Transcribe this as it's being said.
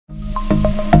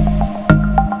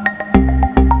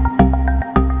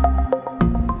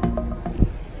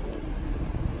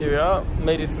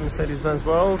made it to Mercedes-Benz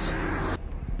World.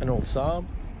 An old Saab,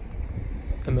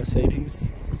 a Mercedes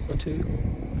or two.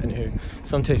 Anywho,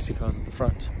 some tasty cars at the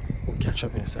front. We'll catch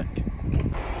up in a sec.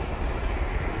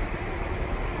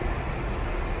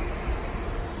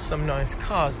 Some nice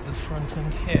cars at the front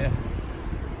end here.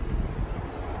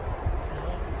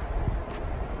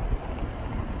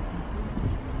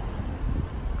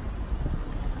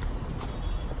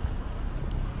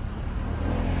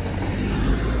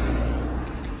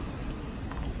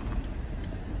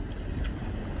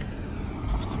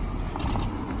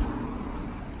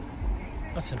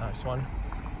 That's a nice one.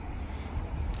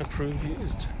 Approved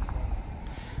used.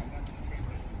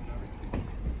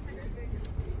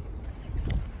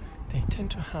 They tend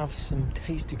to have some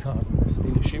tasty cars in this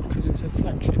dealership because it's a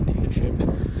flagship dealership.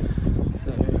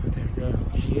 So there we go,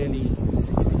 GLE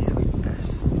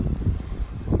 63S.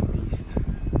 Beast.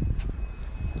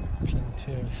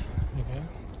 Plenty of, there you go.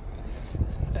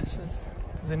 S's.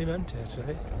 There's an event here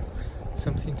today.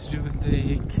 Something to do with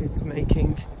the kids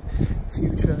making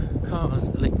future cars,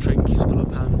 electric, solar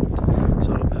powered,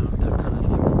 that kind of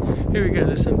thing. Here we go,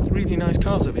 there's some really nice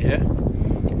cars over here.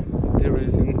 There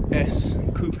is an S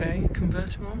Coupe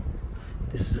convertible.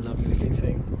 This is a lovely looking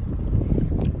thing.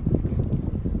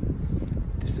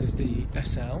 This is the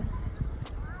SL.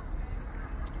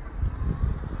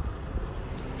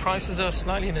 Prices are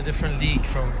slightly in a different league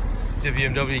from the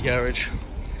BMW garage.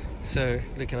 So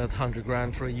looking at 100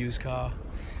 grand for a used car,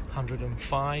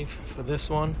 105 for this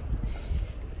one.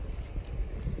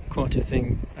 Quite a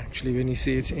thing actually when you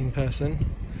see it in person.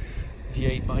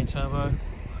 V8 bi-turbo.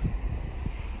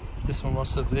 This one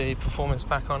must have the performance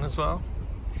pack on as well.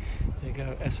 There you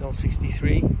go,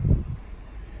 SL63.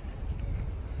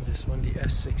 This one, the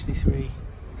S63.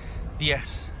 The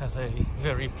S has a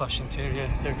very plush interior.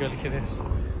 There you go, look at this.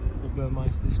 The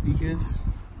Burmeister speakers.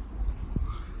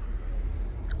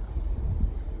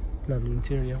 Lovely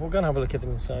interior. We're gonna have a look at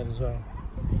them inside as well.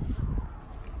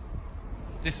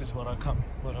 This is what I've come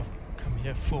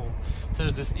here for. So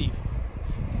there's this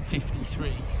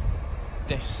E53.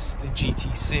 This, the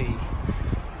GTC.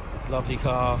 Lovely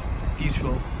car,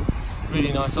 beautiful.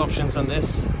 Really nice options on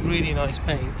this. Really nice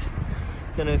paint.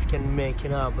 Don't know if you can make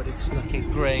it out, but it's like a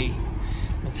grey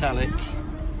metallic.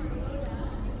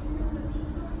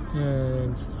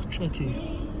 And I'll try to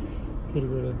put a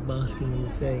bit of masking in the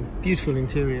thing. Beautiful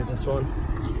interior, this one.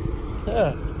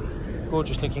 Yeah,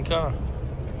 gorgeous looking car.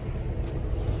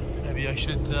 Maybe I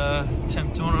should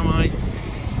tempt one of my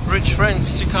rich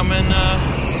friends to come and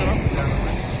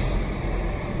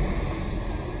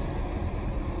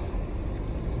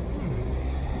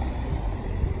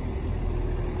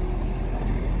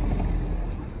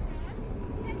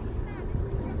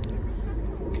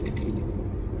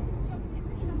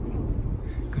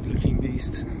good looking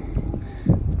beast.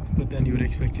 But then you would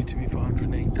expect it to be for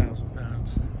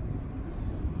 £108,000.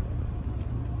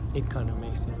 It kind of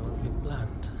makes the other ones look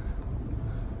bland.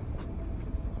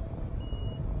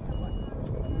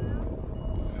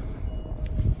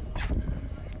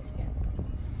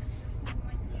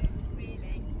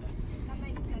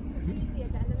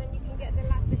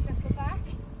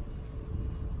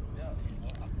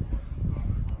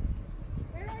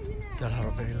 Got a lot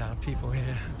of very loud people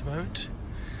here at the moment.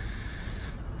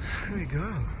 There we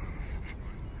go.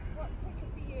 What's quicker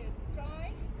for you?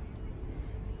 Drive?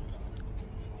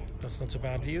 That's not a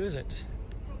bad view, is it?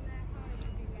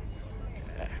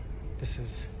 Yeah, this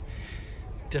is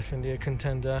definitely a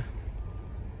contender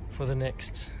for the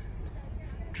next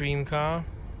dream car.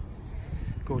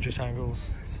 Gorgeous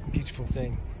angles. It's a beautiful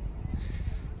thing.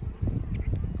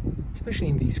 Especially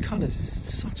in these colours.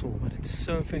 It's subtle, but it's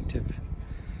so effective.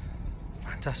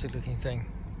 Fantastic looking thing.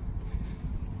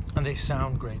 And they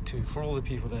sound great too. For all the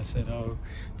people that said, oh,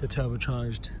 the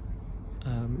turbocharged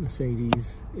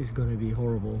Mercedes is going to be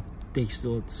horrible, they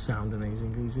still sound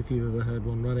amazing. These, if you've ever heard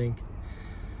one running,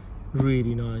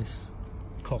 really nice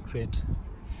cockpit,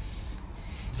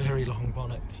 very long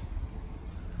bonnet.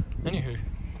 Anywho,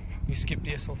 you skip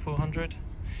the SL400,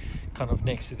 kind of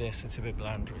next to this, it's a bit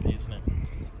bland really, isn't it?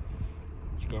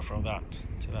 You go from that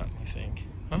to that, you think,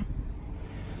 huh?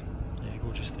 Yeah,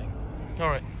 gorgeous thing.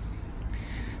 Alright,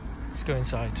 let's go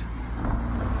inside.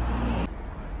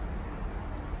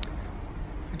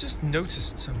 I just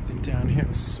noticed something down here.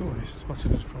 I saw it,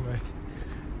 spotted it from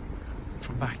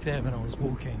back there when I was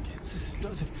walking. Just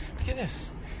loads of, look at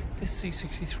this. This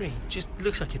C63 just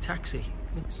looks like a taxi.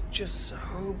 It's just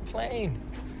so plain.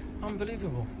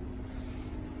 Unbelievable.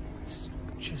 It's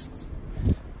just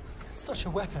such a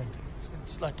weapon.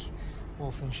 It's like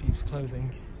wolf in sheep's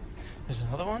clothing. There's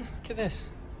another one. Look at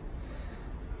this.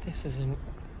 This is an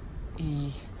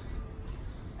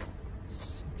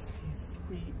E63.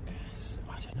 C63S.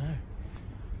 I don't know.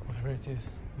 Whatever it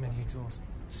is. Mini exhaust.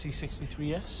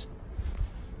 C63S.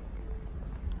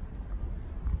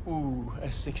 Ooh,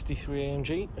 S63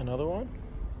 AMG, another one.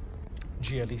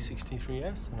 GLE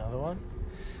 63S, another one.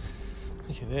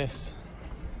 Look at this.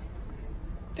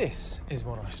 This is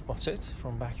what I spotted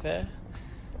from back there.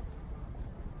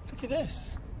 Look at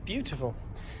this. Beautiful.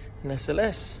 An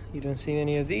SLS. You don't see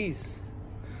any of these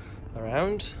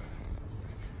around.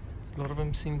 A lot of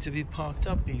them seem to be parked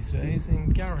up these days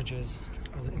in garages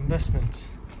as an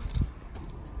investment.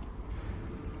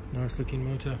 Nice looking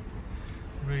motor.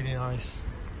 Really nice.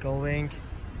 Gullwing.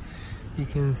 You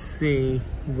can see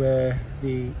where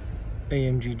the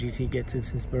AMG GT gets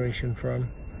its inspiration from.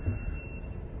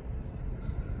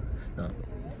 It's not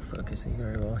focusing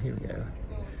very well. Here we go.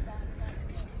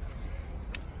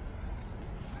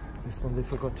 This one they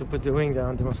forgot to put the wing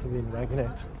down. They must have been ragging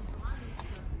it.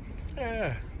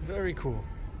 Yeah, very cool.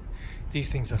 These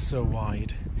things are so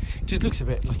wide. It just looks a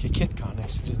bit like a kit car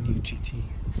next to the new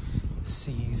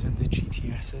GTCs and the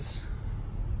GTSs.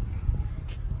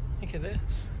 Look at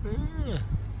this.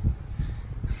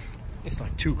 It's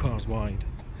like 2 cars wide.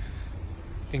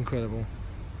 Incredible.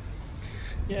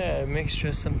 Yeah, a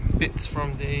mixture, some bits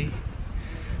from the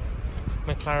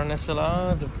McLaren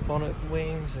SLR, the bonnet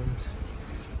wings, and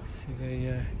see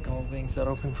the gull wings that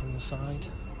open from the side.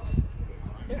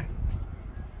 Yeah,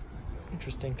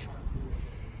 interesting.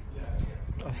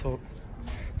 I thought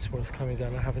it's worth coming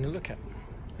down and having a look at.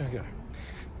 There we go.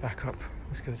 Back up.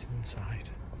 Let's go to the inside.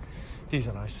 These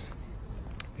are nice.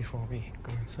 Before we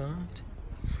go inside,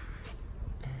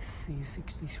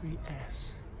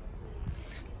 C63S.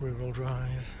 Rear-wheel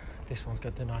drive. This one's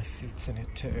got the nice seats in it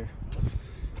too.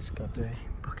 It's got the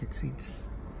bucket seats.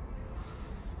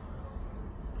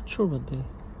 Not sure what the...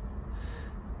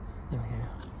 There we go.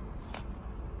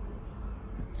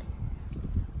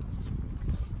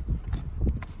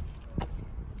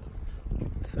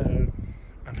 So,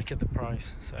 and look at the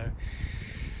price. So,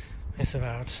 it's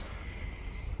about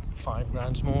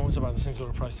 £5 more. It's about the same sort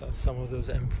of price as some of those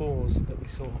M4s that we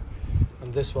saw.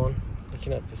 And this one,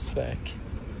 looking at the spec,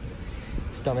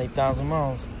 it's done 8,000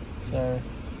 miles. So,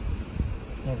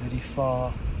 not really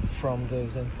far from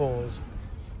those M4s.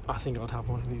 I think I'd have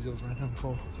one of these over an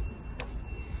M4.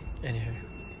 Anywho.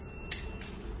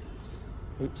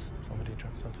 Oops, somebody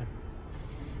dropped something.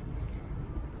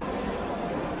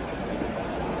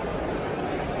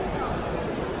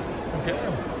 Okay,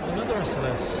 another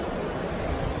SLS.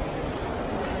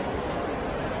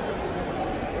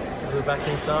 So we're back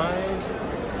inside.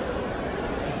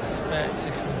 See the spec,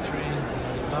 6.3.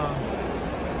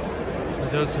 For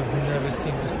those who've never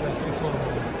seen this place before.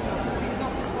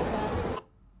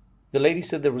 The lady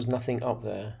said there was nothing up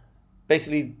there.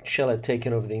 Basically, Shell had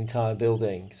taken over the entire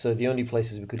building, so the only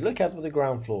places we could look at were the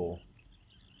ground floor.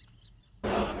 So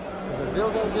the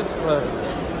building just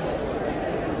closed.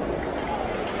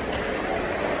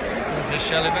 It's a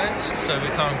Shell event, so we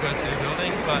can't go to the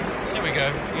building, but here we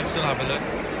go. We'll still have a look.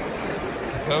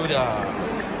 Pagoda.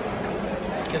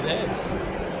 Look at this.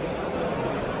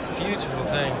 Beautiful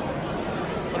thing.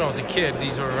 When I was a kid,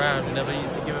 these were around. We never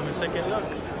used to give them a second look.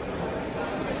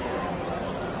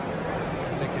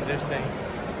 Look at this thing.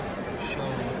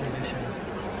 Showroom condition.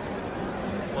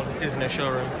 Well, it isn't a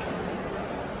showroom.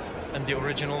 And the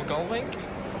original Gullwing.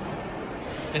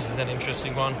 This is an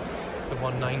interesting one. The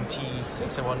 190, I think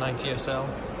it's a 190 SL.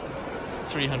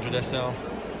 300 SL.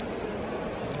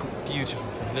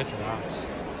 Beautiful thing, look at that.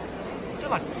 They're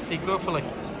like, they go for like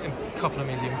a couple of £1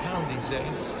 million these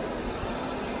days.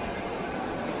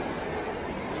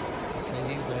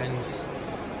 Mercedes-Benz.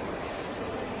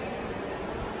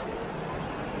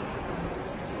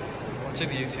 What a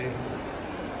beauty.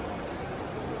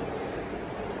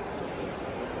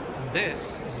 And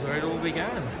this is where it all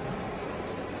began.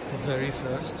 The very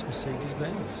first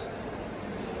Mercedes-Benz.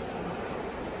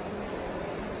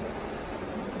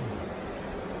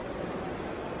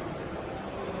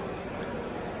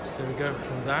 So we go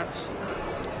from that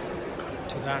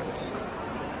to that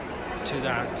to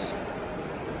that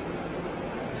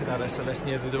to that SLS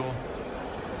near the door,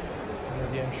 near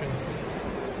the entrance.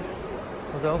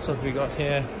 What else have we got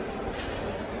here?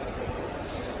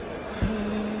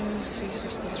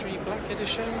 C63 Black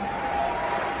Edition.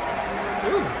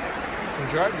 Ooh, you can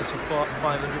drive this for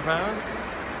 £500.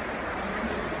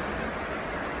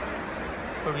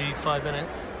 Probably 5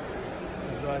 minutes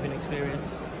of driving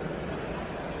experience.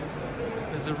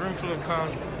 There's a room full of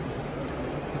cars.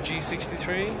 The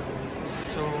G63.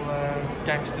 It's all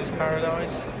gangster's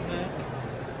paradise there.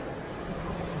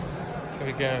 Here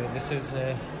we go. This is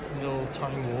a little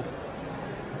time warp.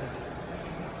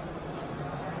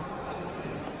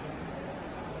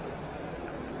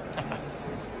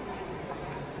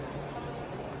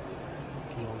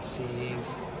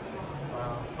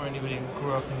 anybody who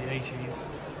grew up in the 80s,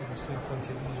 I've seen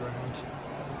plenty of these around.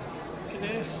 Look at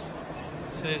this.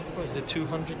 So, what is it,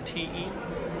 200 TE?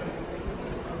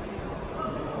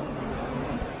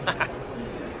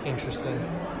 Interesting.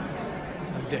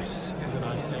 And this is a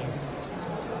nice thing.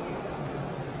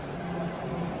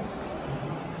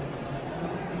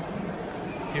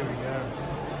 Here we go.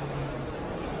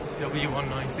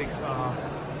 W196R,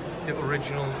 the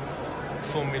original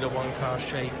Formula One car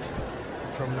shape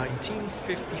from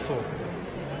 1954.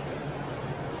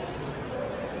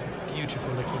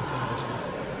 Beautiful looking thing this is.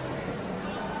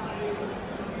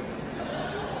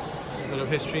 There's a bit of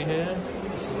history here.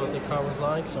 This is what the car was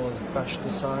like. Someone's bashed the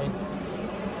sign.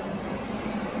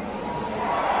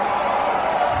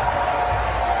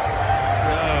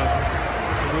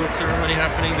 Wow. Award ceremony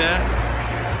happening there.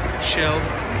 Shell,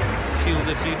 Fuel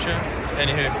the Future.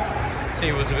 Anywho, I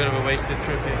think it was a bit of a wasted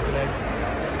trip here today.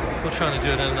 We'll try to do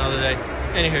it another day.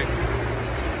 Anywho,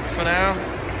 for now,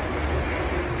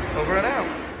 over and out.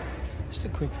 Just a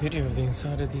quick video of the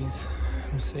inside of these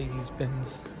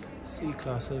Mercedes-Benz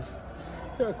C-classes.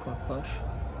 They're quite plush.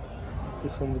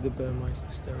 This one with the Burmeister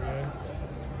stereo.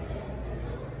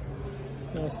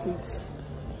 Nice seats.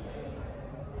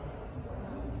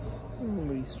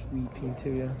 Really sweepy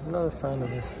interior. I'm not a fan of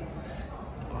this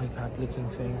iPad looking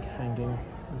thing hanging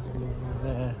over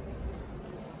there.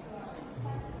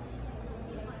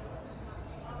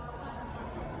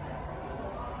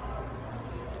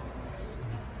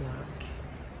 Black.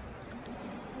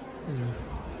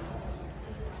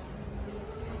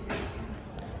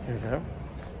 Here we go.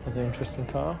 Another interesting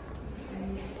car.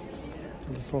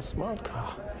 A little smart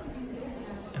car.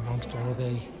 Amongst all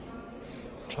the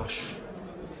plush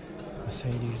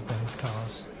Mercedes-Benz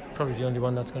cars. Probably the only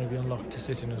one that's going to be unlocked to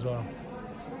sit in as well.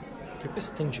 Get a bit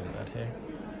stingy with that here.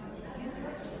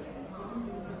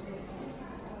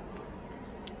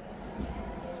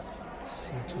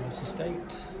 Seatless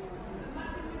estate.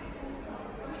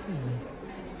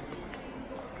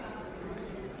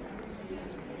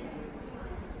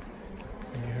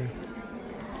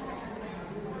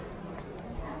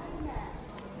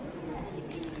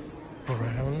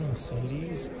 Brown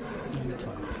Mercedes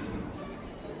E-Class.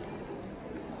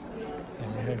 There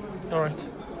we go. Alright.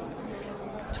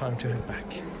 Time to head back.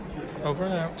 Over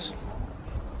and out.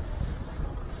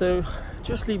 So,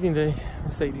 just leaving the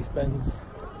Mercedes-Benz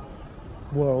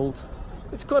World.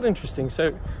 It's quite interesting.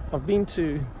 So, I've been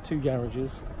to two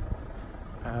garages.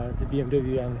 The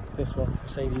BMW and this one,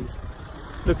 Mercedes.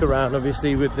 Look around,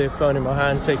 obviously, with the phone in my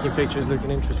hand, taking pictures,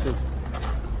 looking interested.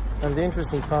 And the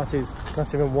interesting part is,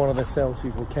 not even one of the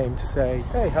salespeople came to say,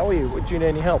 "Hey, how are you? Do you need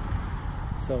any help?"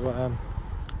 So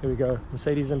here we go.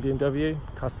 Mercedes and BMW,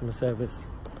 customer service.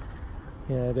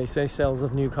 Yeah, they say sales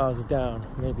of new cars is down.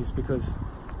 Maybe it's because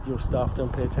your staff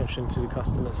don't pay attention to the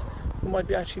customers who might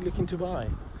be actually looking to buy.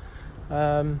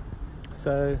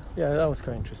 So yeah, that was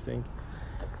quite interesting.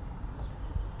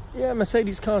 Yeah,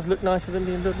 Mercedes cars look nicer than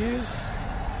BMWs.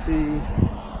 The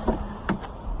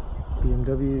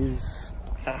BMWs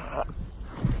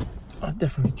are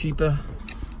definitely cheaper.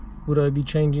 Would I be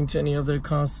changing to any other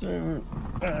cars?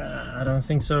 I don't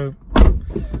think so.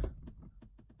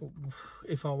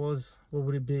 If I was, what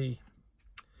would it be?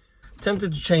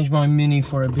 Tempted to change my Mini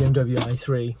for a BMW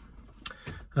i3.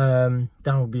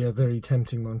 That would be a very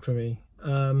tempting one for me.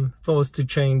 If I was to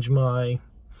change my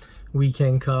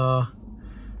weekend car,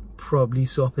 probably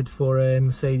swap it for a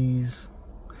Mercedes,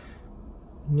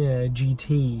 yeah,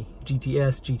 GT,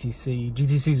 GTS, GTC.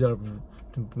 GTCs are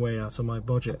way out of my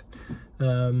budget.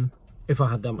 If I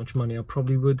had that much money, I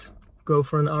probably would go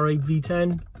for an R8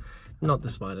 V10. Not the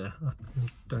Spider. I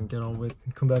don't get on with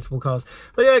convertible cars.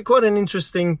 But yeah, quite an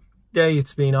interesting day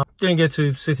it's been. I didn't get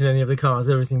to sit in any of the cars.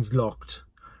 Everything's locked.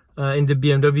 In the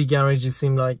BMW garage, it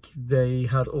seemed like they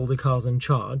had all the cars on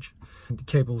charge. The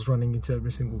cables running into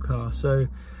every single car. So,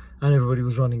 and everybody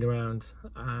was running around.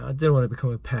 I didn't want to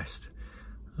become a pest.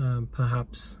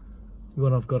 Perhaps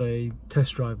when I've got a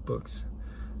test drive booked,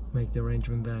 make the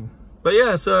arrangement then. But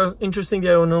yeah, so interesting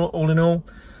day all in all.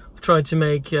 I've tried to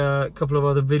make a couple of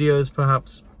other videos,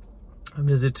 perhaps a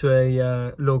visit to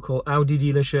a local Audi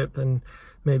dealership and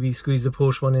maybe squeeze the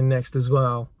Porsche one in next as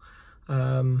well.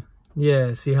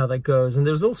 Yeah, see how that goes. And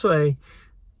there's also a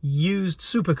used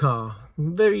supercar,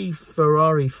 very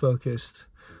Ferrari focused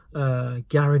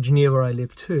garage near where I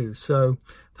live too. So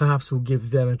perhaps we'll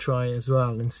give them a try as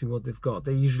well and see what they've got.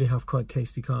 They usually have quite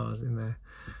tasty cars in there.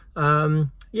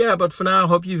 Yeah, but for now, I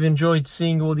hope you've enjoyed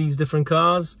seeing all these different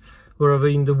cars wherever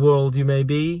in the world you may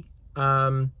be.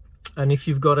 And if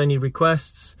you've got any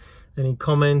requests, any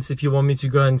comments. If you want me to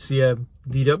go and see a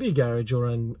VW garage or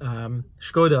an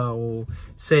Skoda or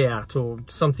Seat or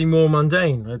something more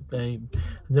mundane, I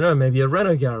don't know, maybe a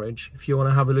Renault garage, if you want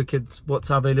to have a look at what's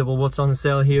available, what's on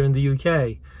sale here in the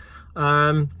UK.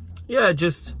 Yeah,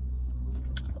 just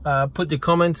put the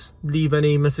comments, leave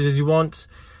any messages you want,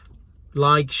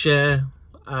 like, share,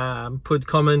 put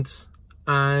comments,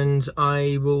 and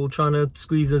I will try to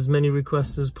squeeze as many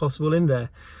requests as possible in there.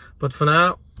 But for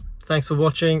now, thanks for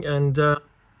watching, and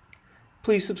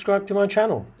please subscribe to my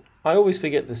channel. I always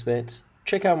forget this bit.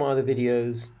 Check out my other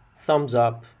videos, thumbs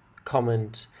up,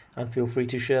 comment, and feel free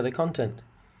to share the content.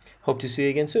 Hope to see you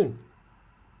again soon.